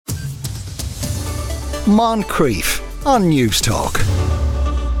Moncrief on News Talk.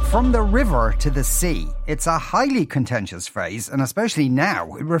 From the river to the sea. It's a highly contentious phrase, and especially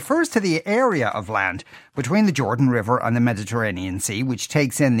now, it refers to the area of land between the Jordan River and the Mediterranean Sea, which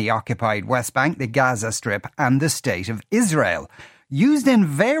takes in the occupied West Bank, the Gaza Strip, and the State of Israel. Used in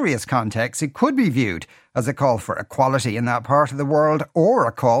various contexts, it could be viewed as a call for equality in that part of the world or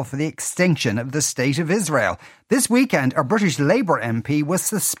a call for the extinction of the State of Israel. This weekend, a British Labour MP was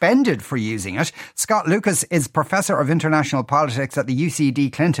suspended for using it. Scott Lucas is Professor of International Politics at the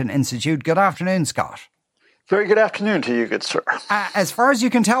UCD Clinton Institute. Good afternoon, Scott. Very good afternoon to you, good sir. As far as you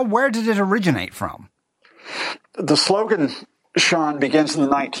can tell, where did it originate from? The slogan, Sean, begins in the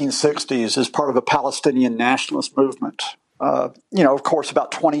 1960s as part of a Palestinian nationalist movement. Of course,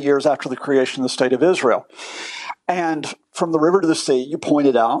 about 20 years after the creation of the State of Israel. And from the river to the sea, you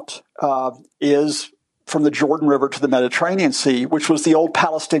pointed out, is from the Jordan River to the Mediterranean Sea, which was the old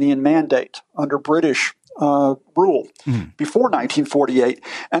Palestinian mandate under British rule before 1948.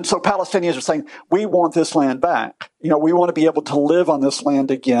 And so Palestinians are saying, we want this land back. We want to be able to live on this land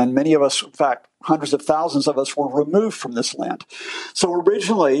again. Many of us, in fact, hundreds of thousands of us were removed from this land. So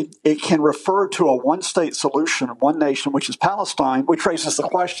originally, it can refer to a one-state solution, one nation, which is Palestine, which raises the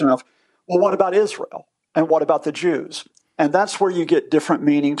question of, well, what about Israel? And what about the Jews? And that's where you get different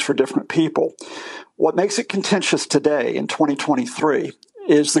meanings for different people. What makes it contentious today in 2023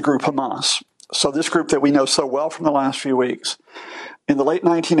 is the group Hamas. So this group that we know so well from the last few weeks, in the late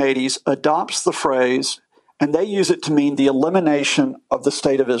 1980s, adopts the phrase, and they use it to mean the elimination of the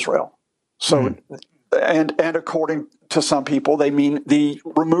State of Israel. So, and according to some people, they mean the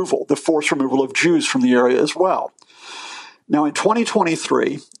forced removal of Jews from the area as well. Now, in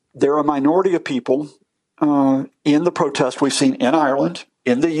 2023, there are a minority of people in the protest we've seen in Ireland,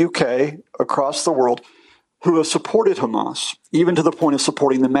 in the UK, across the world, who have supported Hamas, even to the point of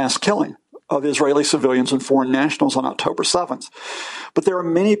supporting the mass killing of Israeli civilians and foreign nationals on October 7th. But there are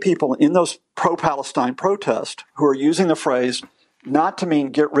many people in those pro-Palestine protests who are using the phrase not to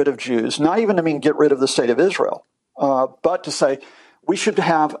mean get rid of Jews, not even to mean get rid of the State of Israel, but to say we should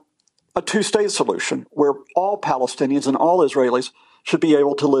have a two-state solution where all Palestinians and all Israelis should be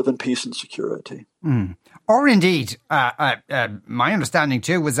able to live in peace and security. Or indeed, my understanding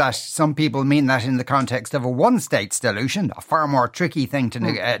too was that some people mean that in the context of a one-state solution, a far more tricky thing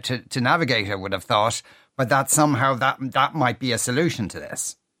to navigate, I would have thought, but that somehow that might be a solution to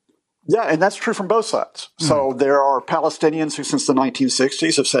this. Yeah, and that's true from both sides. So there are Palestinians who since the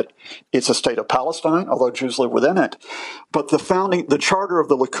 1960s have said it's a state of Palestine, although Jews live within it. But the charter of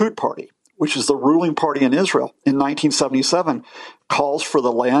the Likud party, which is the ruling party in Israel in 1977, calls for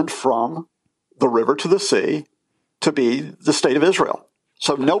the land from the river to the sea to be the State of Israel.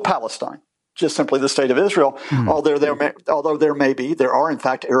 So no Palestine, just simply the State of Israel, although there are in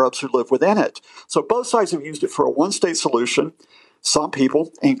fact Arabs who live within it. So both sides have used it for a one-state solution. Some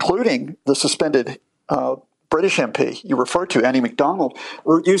people, including the suspended British MP you referred to, Annie MacDonald,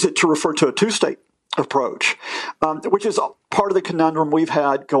 use it to refer to a two-state approach, which is part of the conundrum we've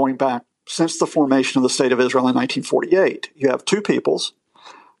had going back since the formation of the State of Israel in 1948. You have two peoples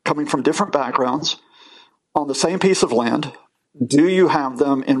coming from different backgrounds on the same piece of land. Do you have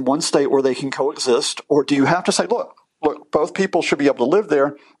them in one state where they can coexist, or do you have to say, look, both people should be able to live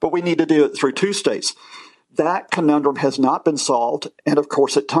there, but we need to do it through two states? That conundrum has not been solved, and of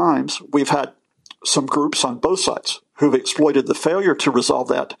course, at times, we've had some groups on both sides who've exploited the failure to resolve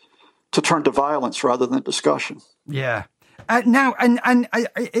that to turn to violence rather than discussion. Yeah. Now, and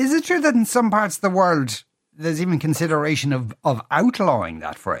is it true that in some parts of the world there's even consideration of outlawing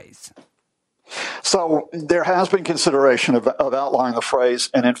that phrase? So there has been consideration of outlawing the phrase,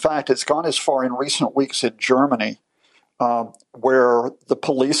 and in fact, it's gone as far in recent weeks in Germany, where the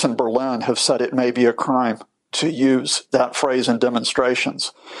police in Berlin have said it may be a crime to use that phrase in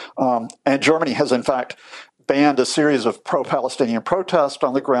demonstrations. And Germany has, in fact, banned a series of pro-Palestinian protests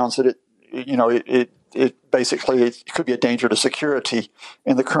on the grounds that it basically could be a danger to security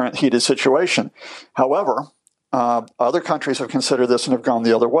in the current heated situation. However, other countries have considered this and have gone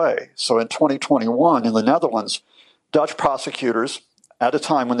the other way. So in 2021, in the Netherlands, Dutch prosecutors, at a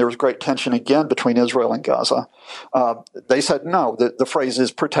time when there was great tension again between Israel and Gaza, they said, no, the phrase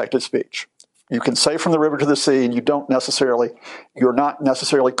is protected speech. You can say from the river to the sea, and you're not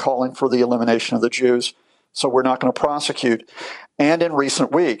necessarily calling for the elimination of the Jews, so we're not going to prosecute. And in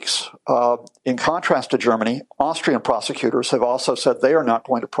recent weeks, in contrast to Germany, Austrian prosecutors have also said they are not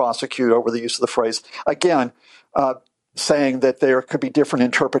going to prosecute over the use of the phrase. Again, saying that there could be different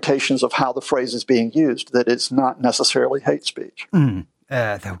interpretations of how the phrase is being used, that it's not necessarily hate speech. Given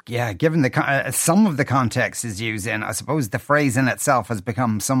some of the context is used in, I suppose the phrase in itself has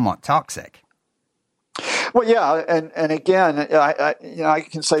become somewhat toxic. Well, yeah, and again, I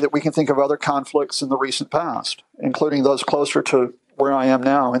can say that we can think of other conflicts in the recent past, including those closer to where I am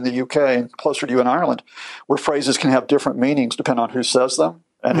now in the UK and closer to you in Ireland, where phrases can have different meanings depending on who says them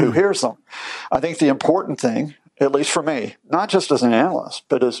and who hears them. I think the important thing, at least for me, not just as an analyst,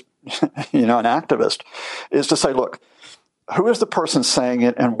 but as an activist, is to say, look, who is the person saying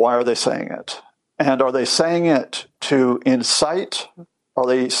it and why are they saying it? And are they saying it to incite? Are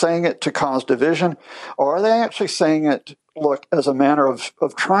they saying it to cause division? Or are they actually saying it, look, as a manner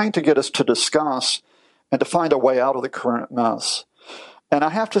of trying to get us to discuss and to find a way out of the current mess? And I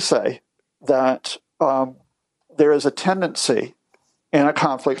have to say that there is a tendency in a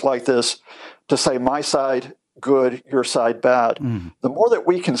conflict like this to say my side good, your side bad. The more that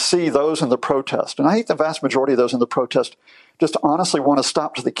we can see those in the protest, and I think the vast majority of those in the protest just honestly want to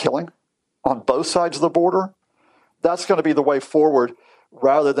stop to the killing on both sides of the border, that's going to be the way forward,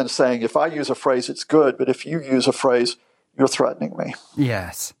 rather than saying, if I use a phrase, it's good, but if you use a phrase, you're threatening me.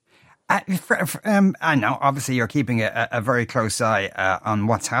 Yes. I know, obviously, you're keeping a very close eye on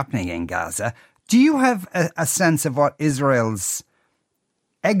what's happening in Gaza. Do you have a sense of what Israel's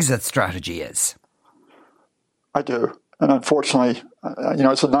exit strategy is? I do. And unfortunately,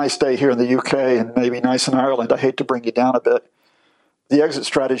 it's a nice day here in the UK and maybe nice in Ireland. I hate to bring you down a bit. The exit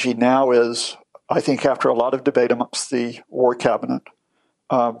strategy now is, I think after a lot of debate amongst the war cabinet,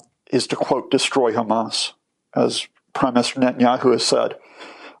 is to, quote, destroy Hamas, as Prime Minister Netanyahu has said,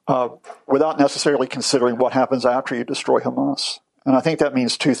 without necessarily considering what happens after you destroy Hamas. And I think that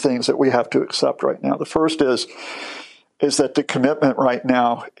means two things that we have to accept right now. The first is that the commitment right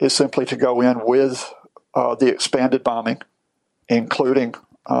now is simply to go in with the expanded bombing, including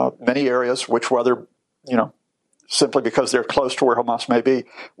many areas which, whether, simply because they're close to where Hamas may be,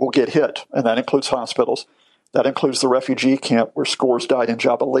 will get hit. And that includes hospitals. That includes the refugee camp where scores died in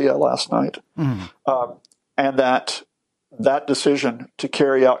Jabalia last night. And that decision to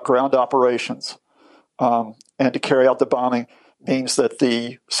carry out ground operations and to carry out the bombing means that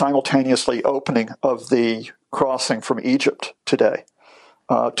the simultaneously opening of the crossing from Egypt today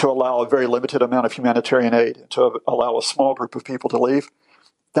to allow a very limited amount of humanitarian aid, to allow a small group of people to leave,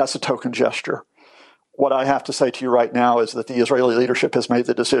 that's a token gesture. What I have to say to you right now is that the Israeli leadership has made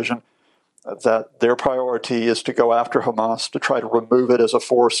the decision that their priority is to go after Hamas, to try to remove it as a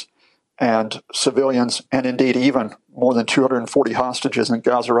force, and civilians, and indeed even more than 240 hostages in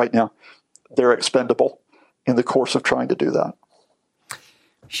Gaza right now, they're expendable in the course of trying to do that.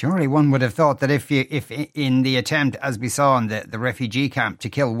 Surely one would have thought that if in the attempt, as we saw in the refugee camp, to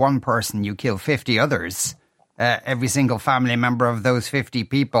kill one person, you kill 50 others, every single family member of those 50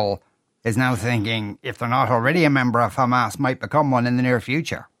 people is now thinking, if they're not already a member of Hamas, might become one in the near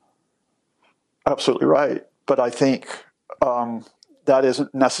future. Absolutely right. But I think that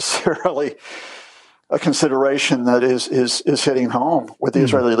isn't necessarily a consideration that is hitting home with the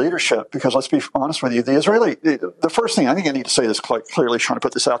Israeli leadership. Because let's be honest with you, the first thing, I think I need to say this quite clearly, trying to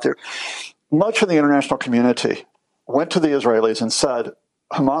put this out there, much of the international community went to the Israelis and said,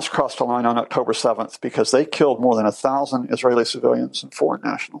 Hamas crossed a line on October 7th because they killed more than 1,000 Israeli civilians and foreign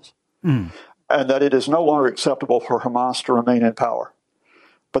nationals. And that it is no longer acceptable for Hamas to remain in power.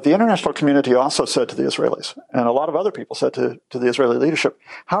 But the international community also said to the Israelis, and a lot of other people said to the Israeli leadership,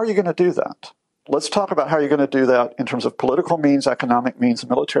 how are you going to do that? Let's talk about how you're going to do that in terms of political means, economic means, and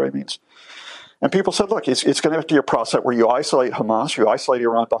military means. And people said, look, it's going to have to be a process where you isolate Hamas, you isolate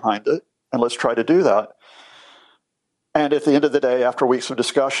Iran behind it, and let's try to do that. And at the end of the day, after weeks of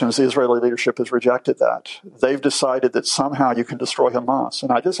discussions, the Israeli leadership has rejected that. They've decided that somehow you can destroy Hamas.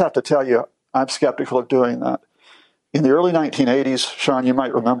 And I just have to tell you, I'm skeptical of doing that. In the early 1980s, Sean, you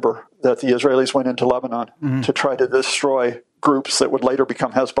might remember that the Israelis went into Lebanon to try to destroy groups that would later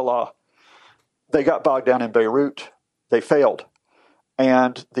become Hezbollah. They got bogged down in Beirut. They failed.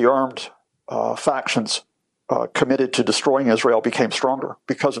 And the armed factions committed to destroying Israel became stronger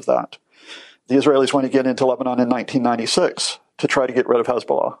because of that. The Israelis went again into Lebanon in 1996 to try to get rid of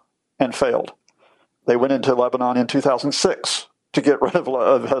Hezbollah and failed. They went into Lebanon in 2006 to get rid of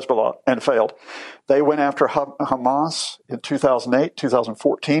Hezbollah and failed. They went after Hamas in 2008,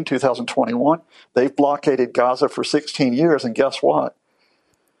 2014, 2021. They've blockaded Gaza for 16 years, and guess what?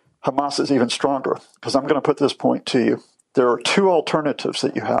 Hamas is even stronger, because I'm going to put this point to you. There are two alternatives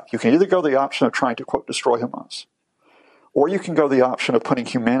that you have. You can either go the option of trying to, quote, destroy Hamas, or you can go the option of putting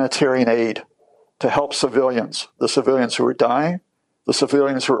humanitarian aid to help civilians, the civilians who are dying, the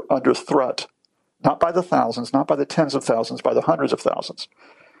civilians who are under threat, not by the thousands, not by the tens of thousands, by the hundreds of thousands.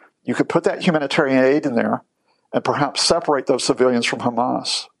 You could put that humanitarian aid in there and perhaps separate those civilians from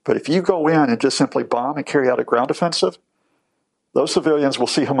Hamas. But if you go in and just simply bomb and carry out a ground offensive, those civilians will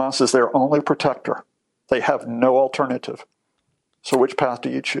see Hamas as their only protector. They have no alternative. So which path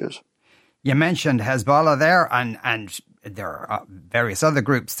do you choose? You mentioned Hezbollah there, and there are various other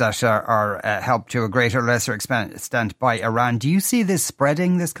groups that are helped to a greater or lesser extent by Iran. Do you see this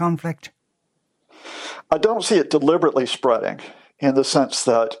spreading, this conflict? I don't see it deliberately spreading, in the sense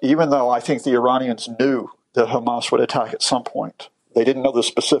that even though I think the Iranians knew that Hamas would attack at some point, they didn't know the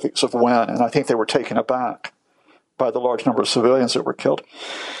specifics of when, and I think they were taken aback by the large number of civilians that were killed.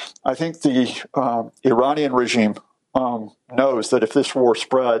 I think the Iranian regime knows that if this war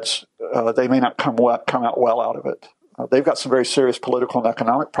spreads, they may not come out well out of it. They've got some very serious political and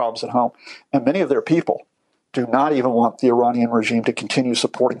economic problems at home, and many of their people do not even want the Iranian regime to continue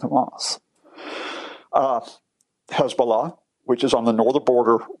supporting Hamas. Hezbollah, which is on the northern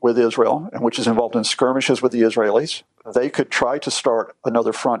border with Israel and which is involved in skirmishes with the Israelis, they could try to start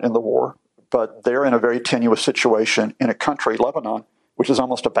another front in the war, but they're in a very tenuous situation in a country, Lebanon, which is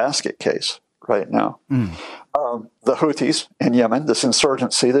almost a basket case right now. The Houthis in Yemen, this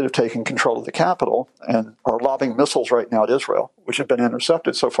insurgency that have taken control of the capital and are lobbing missiles right now at Israel, which have been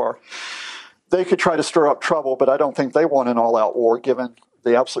intercepted so far, they could try to stir up trouble, but I don't think they want an all-out war given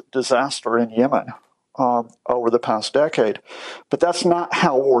the absolute disaster in Yemen over the past decade. But that's not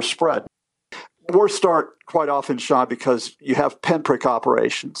how wars spread. Wars start quite often, Sean, because you have pinprick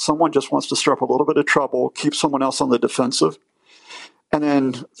operations. Someone just wants to stir up a little bit of trouble, keep someone else on the defensive. And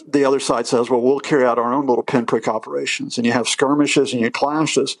then the other side says, well, we'll carry out our own little pinprick operations. And you have skirmishes and you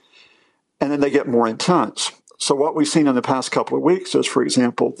clashes, and then they get more intense. So what we've seen in the past couple of weeks is, for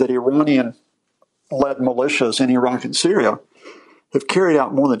example, that Iranian-led militias in Iraq and Syria have carried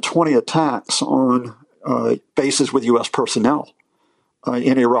out more than 20 attacks on bases with U.S. personnel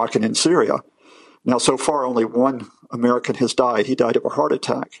in Iraq and in Syria. Now, so far, only one American has died. He died of a heart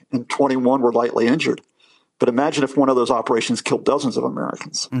attack, and 21 were lightly injured. But imagine if one of those operations killed dozens of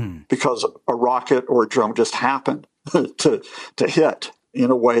Americans because a rocket or a drone just happened to hit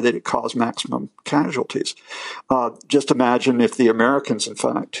in a way that it caused maximum casualties. Just imagine if the Americans, in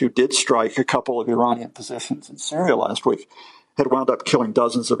fact, who did strike a couple of Iranian positions in Syria last week, had wound up killing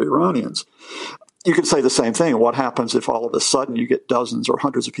dozens of Iranians. You could say the same thing. What happens if all of a sudden you get dozens or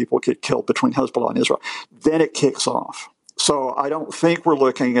hundreds of people get killed between Hezbollah and Israel? Then it kicks off. So I don't think we're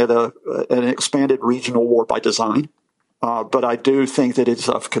looking at an expanded regional war by design, but I do think that it's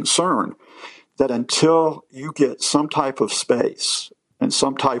of concern that until you get some type of space and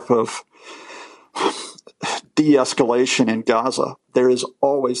some type of de-escalation in Gaza, there is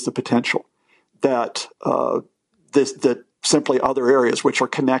always the potential that that simply other areas which are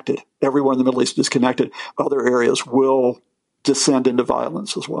connected, everywhere in the Middle East is connected, other areas will descend into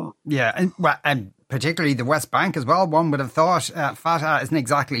violence as well. Yeah, and particularly the West Bank as well. One would have thought Fatah isn't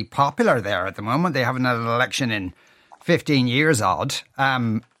exactly popular there at the moment. They haven't had an election in 15 years odd.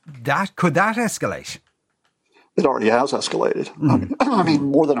 Could that escalate? It already has escalated. I mean,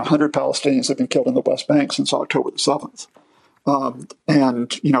 more than 100 Palestinians have been killed in the West Bank since October the 7th.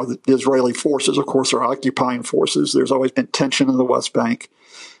 And, you know, the Israeli forces, of course, are occupying forces. There's always been tension in the West Bank.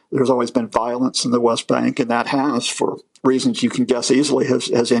 There's always been violence in the West Bank, and that has, for reasons you can guess easily,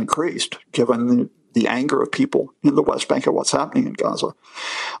 has increased, given the anger of people in the West Bank at what's happening in Gaza.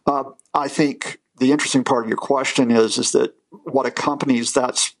 I think the interesting part of your question is that what accompanies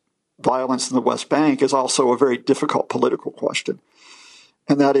that violence in the West Bank is also a very difficult political question.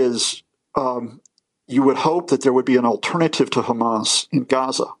 And that is, you would hope that there would be an alternative to Hamas in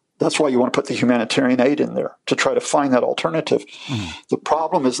Gaza. That's why you want to put the humanitarian aid in there, to try to find that alternative. The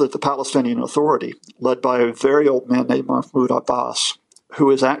problem is that the Palestinian Authority, led by a very old man named Mahmoud Abbas,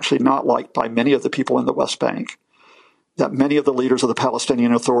 who is actually not liked by many of the people in the West Bank, that many of the leaders of the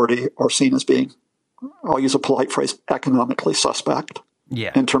Palestinian Authority are seen as being, I'll use a polite phrase, economically suspect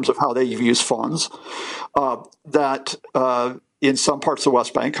in terms of how they use funds, that in some parts of the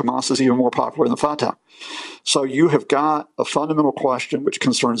West Bank, Hamas is even more popular than Fatah. So you have got a fundamental question which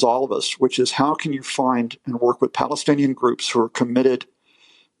concerns all of us, which is how can you find and work with Palestinian groups who are committed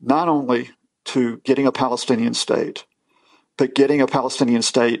not only to getting a Palestinian state, but getting a Palestinian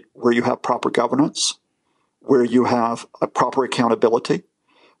state where you have proper governance, where you have a proper accountability,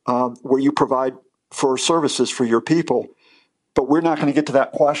 where you provide for services for your people. But we're not going to get to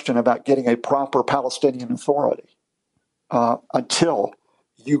that question about getting a proper Palestinian Authority until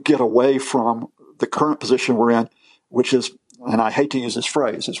you get away from the current position we're in, which is, and I hate to use this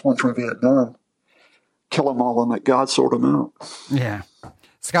phrase, it's one from Vietnam, kill them all and let God sort them out. Yeah.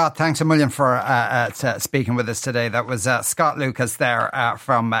 Scott, thanks a million for speaking with us today. That was Scott Lucas there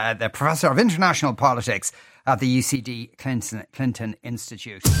from the Professor of International Politics at the UCD Clinton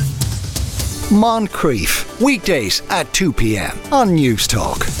Institute. Moncrief, weekdays at 2 p.m. on News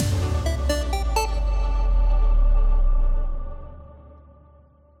Talk.